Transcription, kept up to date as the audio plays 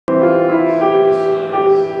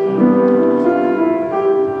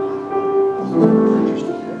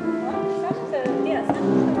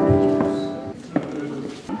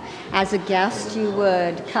As a guest, you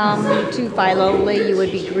would come to Filoli, you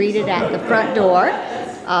would be greeted at the front door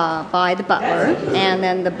by the butler, and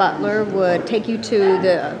then the butler would take you to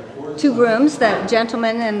the two rooms, the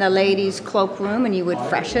gentleman and the ladies' cloakroom, and you would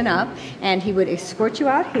freshen up, and he would escort you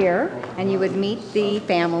out here, and you would meet the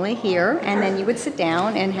family here, and then you would sit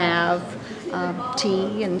down and have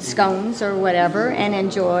tea and scones or whatever and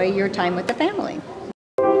enjoy your time with the family.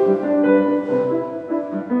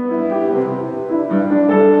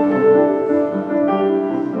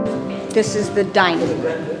 This is the dining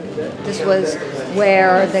room. This was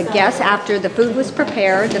where the guests, after the food was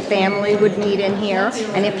prepared, the family would meet in here,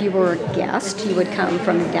 and if you were a guest, you would come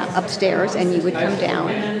from upstairs and you would come down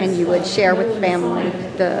and you would share with the family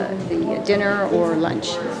the dinner or lunch.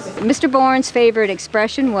 Mr. Bourne's favorite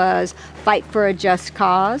expression was, "Fight for a just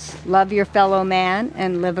cause, love your fellow man,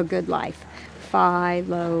 and live a good life."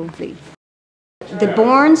 Filoli. The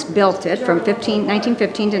Bournes built it from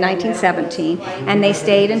 1915 to 1917, and they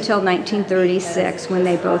stayed until 1936 when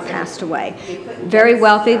they both passed away. Very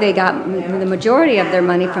wealthy, they got the majority of their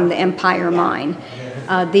money from the Empire Mine.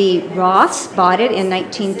 The Roths bought it in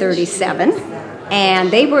 1937,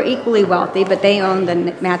 and they were equally wealthy, but they owned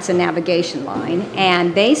the Matson Navigation Line,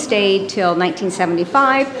 and they stayed till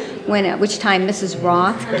 1975, at which time Mrs.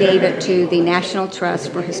 Roth gave it to the National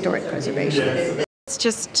Trust for Historic Preservation. It's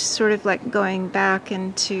just sort of like going back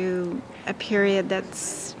into a period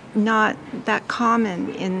that's not that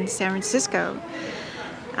common in San Francisco,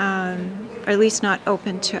 or at least not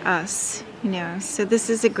open to us, you know. So this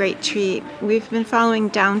is a great treat. We've been following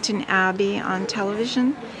Downton Abbey on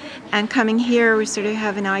television, and coming here we sort of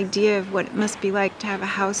have an idea of what it must be like to have a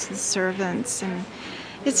house with servants, and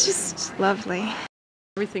it's just lovely.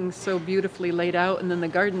 Everything's so beautifully laid out, and then the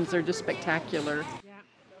gardens are just spectacular.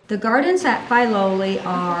 The gardens at Filoli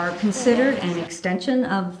are considered an extension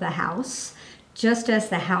of the house. Just as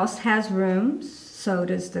the house has rooms, so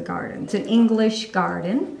does the garden. It's an English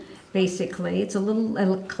garden, basically. It's a little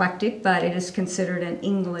eclectic, but it is considered an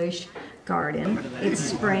English garden. It's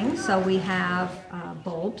spring, so we have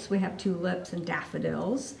bulbs. We have tulips and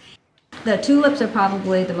daffodils. The tulips are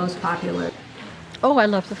probably the most popular. Oh, I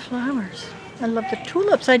love the flowers. I love the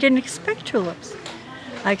tulips. I didn't expect tulips.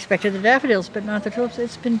 I expected the daffodils, but not the tulips.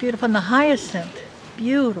 It's been beautiful. And the hyacinth,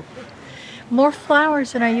 beautiful. More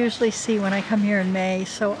flowers than I usually see when I come here in May,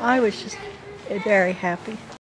 so I was just very happy.